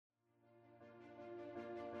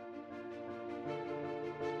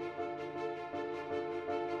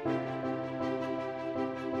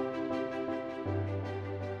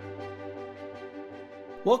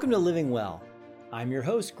Welcome to Living Well. I'm your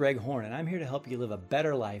host, Greg Horn, and I'm here to help you live a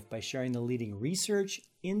better life by sharing the leading research,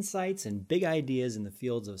 insights, and big ideas in the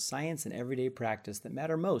fields of science and everyday practice that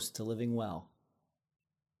matter most to living well.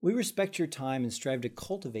 We respect your time and strive to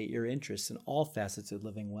cultivate your interests in all facets of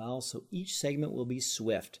living well, so each segment will be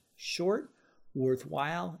swift, short,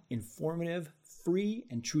 worthwhile, informative, free,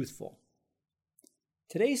 and truthful.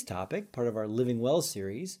 Today's topic, part of our Living Well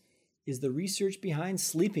series, is the research behind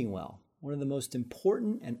sleeping well, one of the most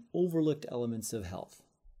important and overlooked elements of health.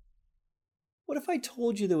 What if I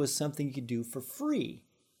told you there was something you could do for free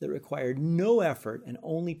that required no effort and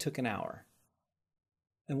only took an hour?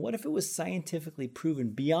 And what if it was scientifically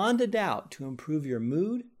proven beyond a doubt to improve your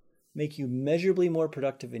mood, make you measurably more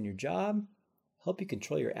productive in your job, help you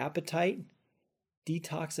control your appetite,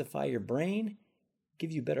 detoxify your brain,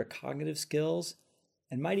 give you better cognitive skills,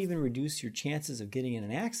 and might even reduce your chances of getting in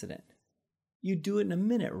an accident? You'd do it in a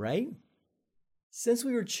minute, right? Since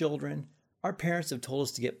we were children, our parents have told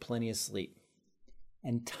us to get plenty of sleep.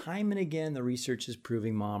 And time and again, the research is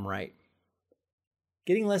proving mom right.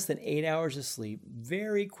 Getting less than 8 hours of sleep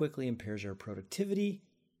very quickly impairs our productivity,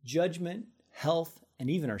 judgment, health, and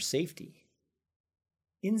even our safety.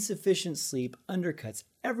 Insufficient sleep undercuts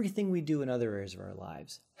everything we do in other areas of our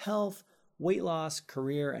lives: health, weight loss,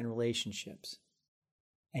 career, and relationships.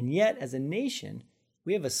 And yet, as a nation,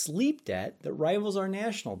 we have a sleep debt that rivals our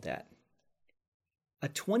national debt. A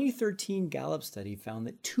 2013 Gallup study found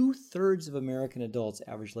that 2/3 of American adults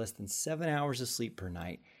average less than 7 hours of sleep per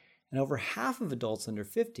night, and over half of adults under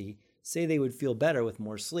 50 say they would feel better with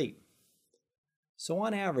more sleep. So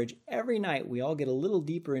on average, every night we all get a little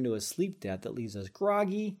deeper into a sleep debt that leaves us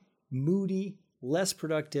groggy, moody, less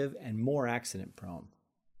productive, and more accident prone.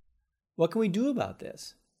 What can we do about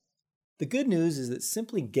this? The good news is that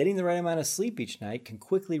simply getting the right amount of sleep each night can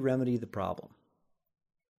quickly remedy the problem.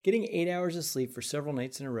 Getting 8 hours of sleep for several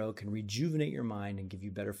nights in a row can rejuvenate your mind and give you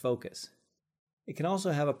better focus. It can also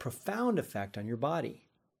have a profound effect on your body.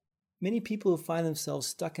 Many people who find themselves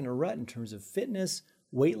stuck in a rut in terms of fitness,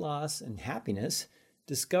 weight loss, and happiness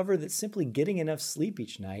discover that simply getting enough sleep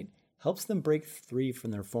each night helps them break free from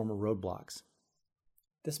their former roadblocks.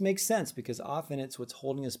 This makes sense because often it's what's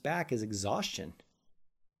holding us back is exhaustion.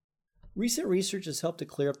 Recent research has helped to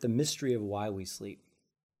clear up the mystery of why we sleep.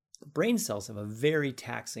 Brain cells have a very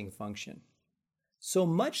taxing function. So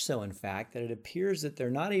much so, in fact, that it appears that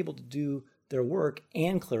they're not able to do their work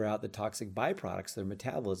and clear out the toxic byproducts of their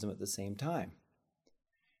metabolism at the same time.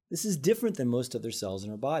 This is different than most other cells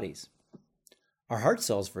in our bodies. Our heart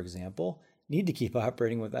cells, for example, need to keep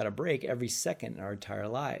operating without a break every second in our entire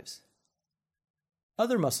lives.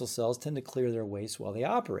 Other muscle cells tend to clear their waste while they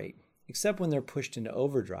operate, except when they're pushed into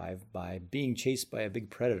overdrive by being chased by a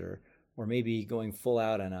big predator or maybe going full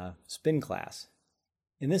out on a spin class.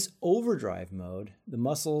 In this overdrive mode, the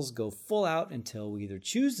muscles go full out until we either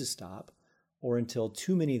choose to stop or until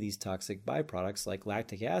too many of these toxic byproducts like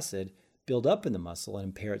lactic acid build up in the muscle and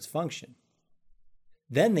impair its function.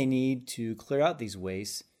 Then they need to clear out these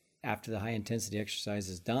wastes after the high-intensity exercise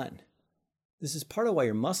is done. This is part of why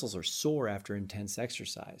your muscles are sore after intense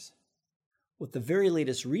exercise. What the very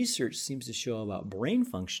latest research seems to show about brain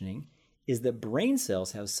functioning is that brain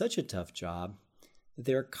cells have such a tough job that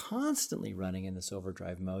they are constantly running in this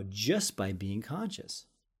overdrive mode just by being conscious.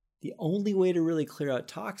 The only way to really clear out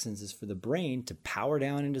toxins is for the brain to power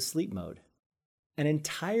down into sleep mode. An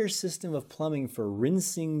entire system of plumbing for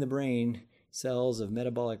rinsing the brain cells of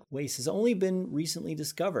metabolic waste has only been recently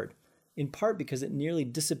discovered, in part because it nearly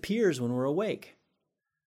disappears when we're awake.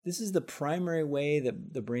 This is the primary way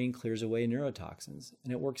that the brain clears away neurotoxins,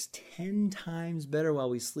 and it works 10 times better while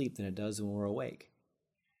we sleep than it does when we're awake.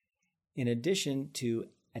 In addition to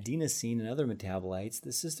adenosine and other metabolites,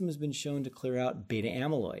 the system has been shown to clear out beta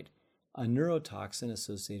amyloid, a neurotoxin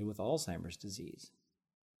associated with Alzheimer's disease.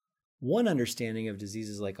 One understanding of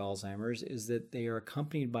diseases like Alzheimer's is that they are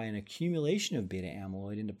accompanied by an accumulation of beta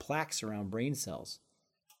amyloid into plaques around brain cells.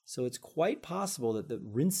 So it's quite possible that the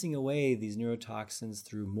rinsing away these neurotoxins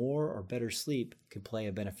through more or better sleep could play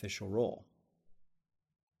a beneficial role.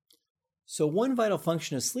 So one vital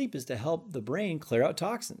function of sleep is to help the brain clear out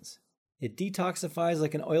toxins. It detoxifies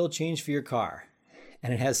like an oil change for your car,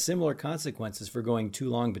 and it has similar consequences for going too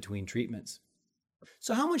long between treatments.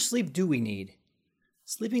 So how much sleep do we need?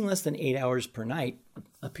 Sleeping less than 8 hours per night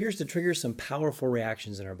appears to trigger some powerful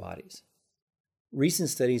reactions in our bodies. Recent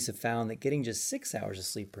studies have found that getting just 6 hours of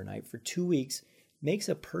sleep per night for 2 weeks makes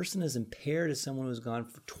a person as impaired as someone who's gone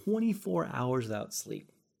for 24 hours without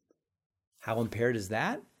sleep. How impaired is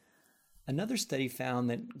that? Another study found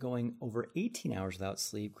that going over 18 hours without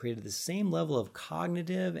sleep created the same level of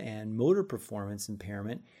cognitive and motor performance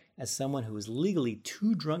impairment as someone who is legally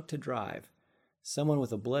too drunk to drive, someone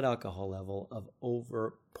with a blood alcohol level of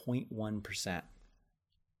over 0.1%.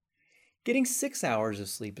 Getting 6 hours of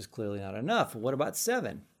sleep is clearly not enough. What about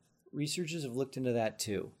 7? Researchers have looked into that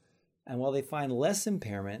too. And while they find less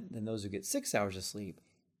impairment than those who get 6 hours of sleep,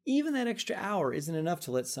 even that extra hour isn't enough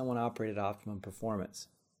to let someone operate at optimum performance.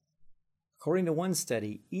 According to one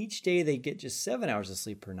study, each day they get just 7 hours of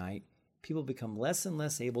sleep per night, people become less and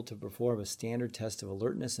less able to perform a standard test of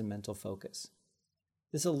alertness and mental focus.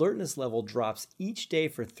 This alertness level drops each day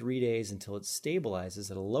for 3 days until it stabilizes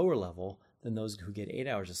at a lower level than those who get 8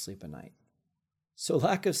 hours of sleep a night. So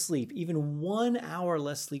lack of sleep, even 1 hour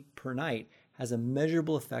less sleep per night, has a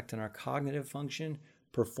measurable effect on our cognitive function,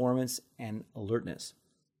 performance, and alertness.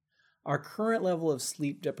 Our current level of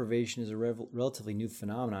sleep deprivation is a relatively new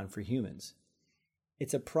phenomenon for humans.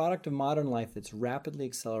 It's a product of modern life that's rapidly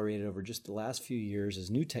accelerated over just the last few years as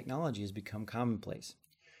new technology has become commonplace.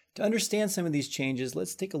 To understand some of these changes,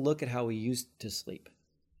 let's take a look at how we used to sleep.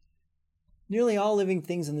 Nearly all living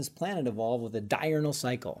things on this planet evolved with a diurnal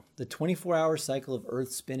cycle, the 24-hour cycle of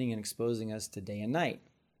Earth spinning and exposing us to day and night.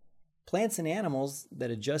 Plants and animals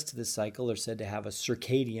that adjust to this cycle are said to have a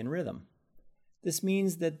circadian rhythm. This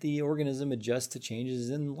means that the organism adjusts to changes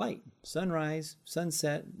in light, sunrise,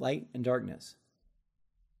 sunset, light, and darkness.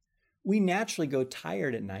 We naturally go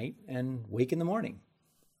tired at night and wake in the morning.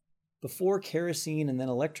 Before kerosene and then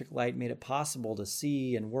electric light made it possible to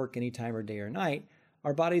see and work any time of day or night,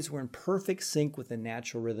 our bodies were in perfect sync with the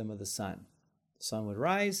natural rhythm of the sun. The sun would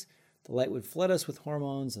rise, the light would flood us with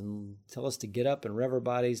hormones and tell us to get up and rev our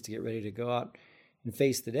bodies to get ready to go out and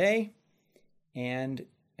face the day. And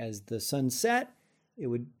as the sun set, it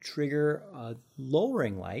would trigger a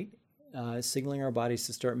lowering light, signaling our bodies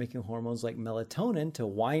to start making hormones like melatonin to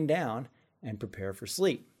wind down and prepare for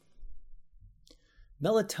sleep.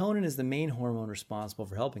 Melatonin is the main hormone responsible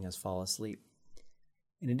for helping us fall asleep.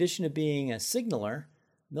 In addition to being a signaler,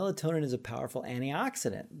 melatonin is a powerful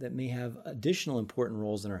antioxidant that may have additional important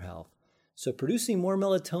roles in our health. So producing more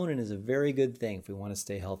melatonin is a very good thing if we want to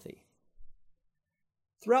stay healthy.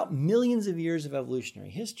 Throughout millions of years of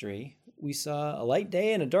evolutionary history, we saw a light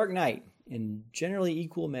day and a dark night in generally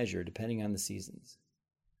equal measure depending on the seasons.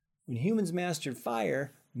 When humans mastered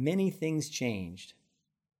fire, many things changed.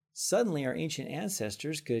 Suddenly, our ancient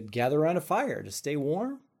ancestors could gather around a fire to stay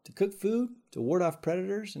warm, to cook food, to ward off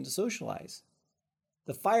predators, and to socialize.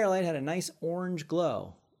 The firelight had a nice orange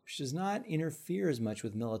glow, which does not interfere as much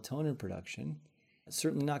with melatonin production,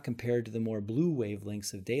 certainly not compared to the more blue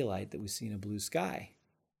wavelengths of daylight that we see in a blue sky.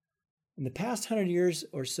 In the past 100 years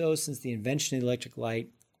or so since the invention of the electric light,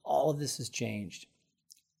 all of this has changed.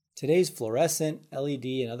 Today's fluorescent, LED,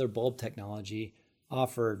 and other bulb technology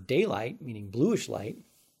offer daylight, meaning bluish light,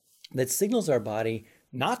 that signals our body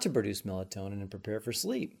not to produce melatonin and prepare for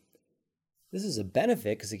sleep. This is a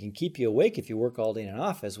benefit because it can keep you awake if you work all day in an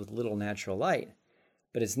office with little natural light.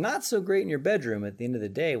 But it's not so great in your bedroom at the end of the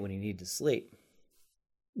day when you need to sleep.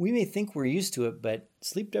 We may think we're used to it, but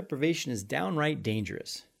sleep deprivation is downright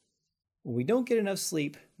dangerous. When we don't get enough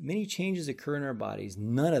sleep, many changes occur in our bodies,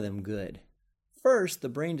 none of them good. First, the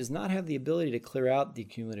brain does not have the ability to clear out the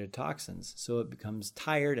accumulated toxins, so it becomes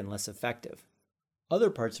tired and less effective. Other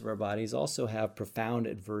parts of our bodies also have profound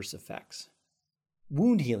adverse effects.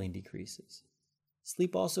 Wound healing decreases.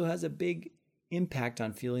 Sleep also has a big impact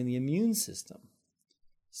on fueling the immune system.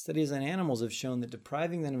 Studies on animals have shown that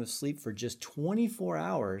depriving them of sleep for just 24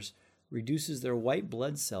 hours reduces their white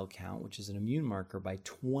blood cell count, which is an immune marker, by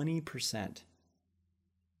 20%.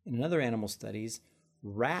 In other animal studies,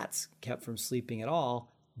 rats kept from sleeping at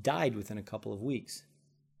all died within a couple of weeks.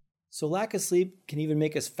 So lack of sleep can even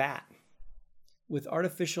make us fat. With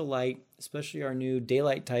artificial light, especially our new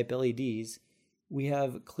daylight type LEDs, we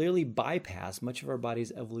have clearly bypassed much of our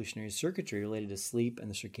body's evolutionary circuitry related to sleep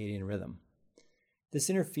and the circadian rhythm. This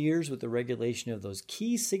interferes with the regulation of those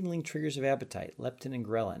key signaling triggers of appetite, leptin and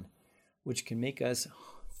ghrelin, which can make us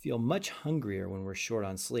feel much hungrier when we're short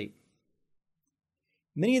on sleep.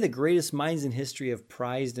 Many of the greatest minds in history have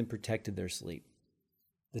prized and protected their sleep.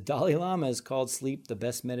 The Dalai Lama has called sleep the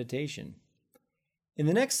best meditation. In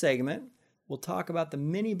the next segment, we'll talk about the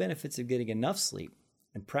many benefits of getting enough sleep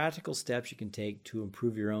and practical steps you can take to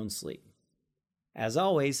improve your own sleep. As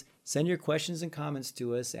always, send your questions and comments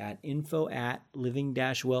to us at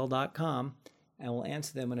info@living-well.com and we'll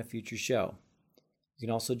answer them in a future show. You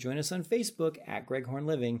can also join us on Facebook at Greg Horn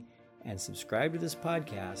Living and subscribe to this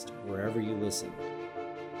podcast wherever you listen.